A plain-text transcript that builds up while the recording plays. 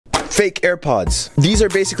fake AirPods. These are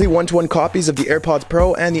basically one-to-one copies of the AirPods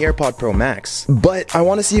Pro and the AirPod Pro Max. But I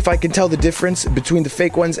want to see if I can tell the difference between the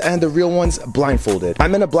fake ones and the real ones blindfolded.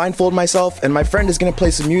 I'm gonna blindfold myself, and my friend is gonna play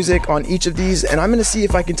some music on each of these, and I'm gonna see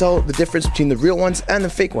if I can tell the difference between the real ones and the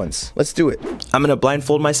fake ones. Let's do it. I'm gonna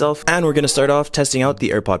blindfold myself, and we're gonna start off testing out the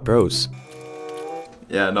AirPod Pros.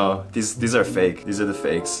 Yeah, no, these are fake. These are the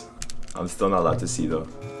fakes. I'm still not allowed to see though.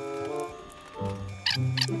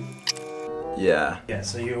 Yeah. Yeah,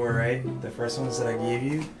 so you were right. The first ones that I gave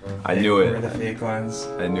you, I knew it. were the fake ones.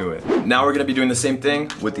 I knew it. Now we're gonna be doing the same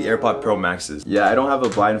thing with the AirPod Pro Maxes. Yeah, I don't have a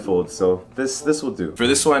blindfold, so this will do. For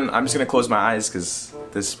this one, I'm just gonna close my eyes because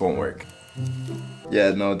this won't work.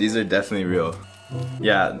 Yeah, no, these are definitely real.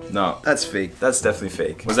 Yeah, no, that's fake. That's definitely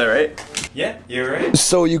fake. Was that right? Yeah, you're right.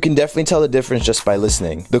 So you can definitely tell the difference just by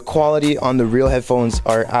listening. The quality on the real headphones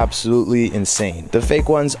are absolutely insane. The fake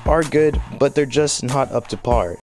ones are good, but they're just not up to par.